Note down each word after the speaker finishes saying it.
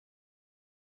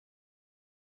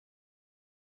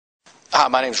Hi,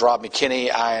 my name is Rob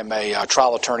McKinney. I am a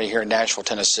trial attorney here in Nashville,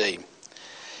 Tennessee.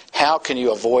 How can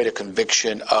you avoid a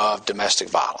conviction of domestic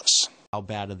violence? How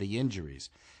bad are the injuries?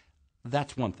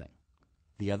 That's one thing.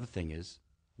 The other thing is,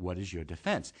 what is your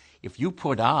defense? If you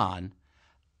put on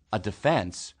a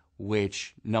defense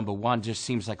which, number one, just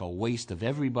seems like a waste of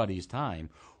everybody's time,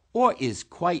 or is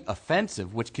quite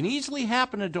offensive, which can easily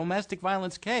happen in a domestic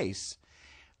violence case,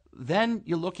 then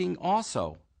you're looking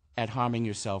also at harming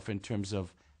yourself in terms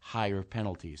of higher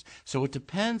penalties. So it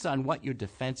depends on what your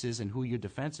defense is and who your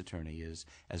defense attorney is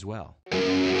as well.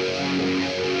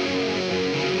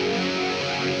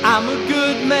 I'm a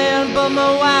good man, but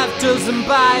my wife doesn't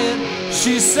buy it.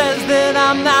 She says that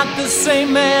I'm not the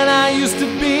same man I used to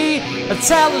be. I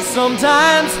tell her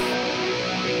sometimes,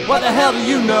 what the hell do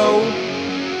you know?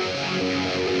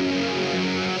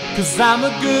 'Cause I'm a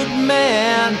good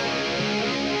man.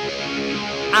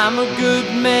 I'm a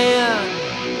good man.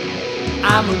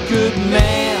 I'm a good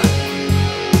man.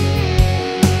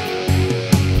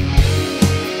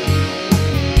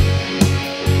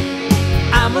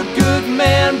 I'm a good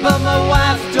man, but my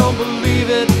wife don't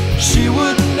believe it. She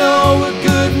wouldn't know a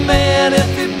good man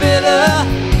if he bit her.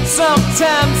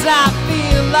 Sometimes I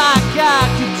feel like I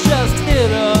could just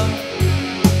hit her.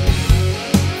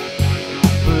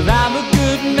 But I'm a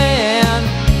good man.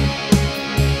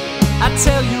 I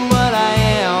tell you what I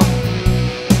am.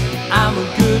 I'm a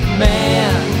good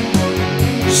man.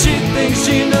 She thinks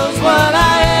she knows what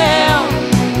I am.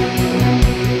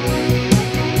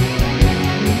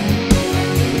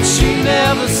 She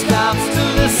never stops to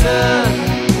listen.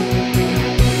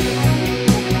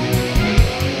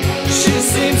 She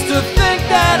seems to think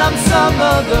that I'm some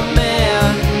other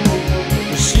man.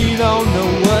 She don't know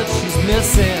what she's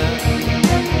missing.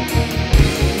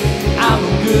 I'm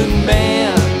a good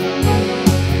man.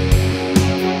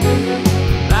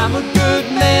 I'm a good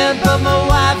man, but my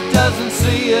wife doesn't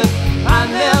see it. I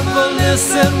never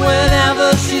listen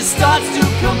whenever she starts to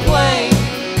complain.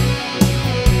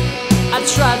 I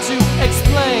try to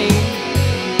explain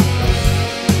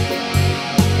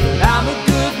that I'm a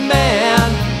good man.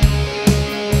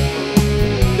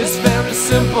 It's very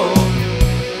simple.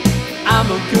 I'm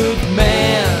a good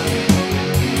man.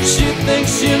 She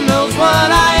thinks she knows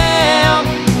what I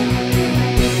am.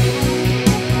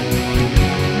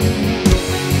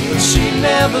 She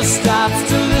never stops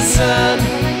to listen.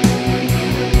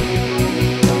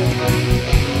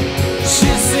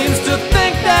 She seems to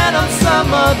think that I'm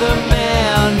some other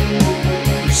man.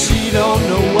 She don't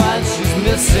know what she's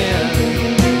missing.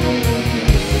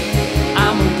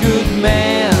 I'm a good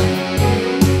man.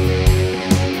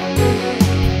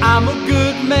 I'm a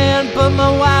good man, but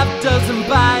my wife doesn't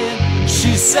buy it.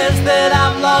 She says that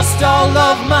I've lost all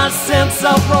of my sense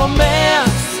of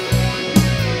romance.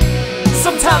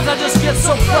 Sometimes I just get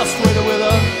so frustrated with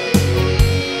her.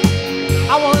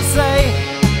 I wanna say,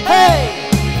 hey,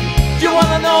 you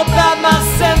wanna know about my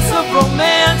sense of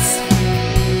romance?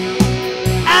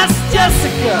 Ask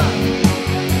Jessica.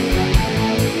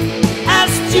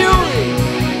 Ask Julie.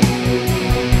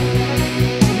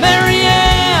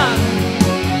 Marianne.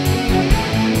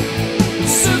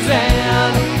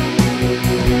 Suzanne.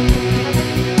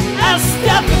 Ask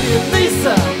Stephanie and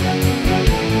Lisa.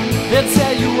 They'll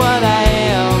tell you what I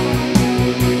am.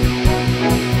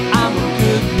 I'm a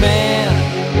good man.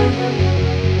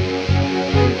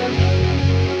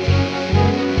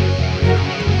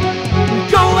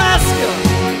 Go ask her.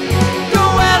 Go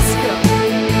ask her.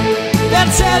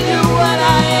 They'll tell you what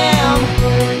I am.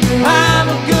 I'm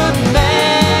a good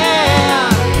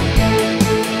man.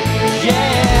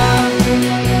 Yeah.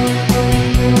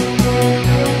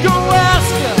 Go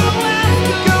ask her.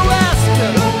 Go ask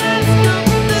her.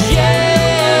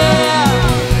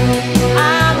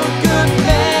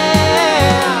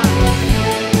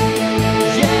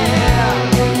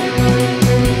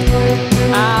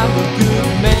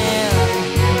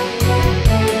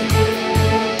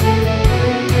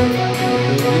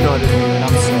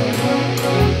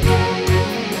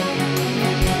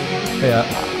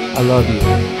 I love you.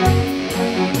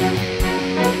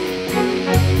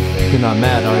 You're not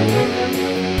mad, are you?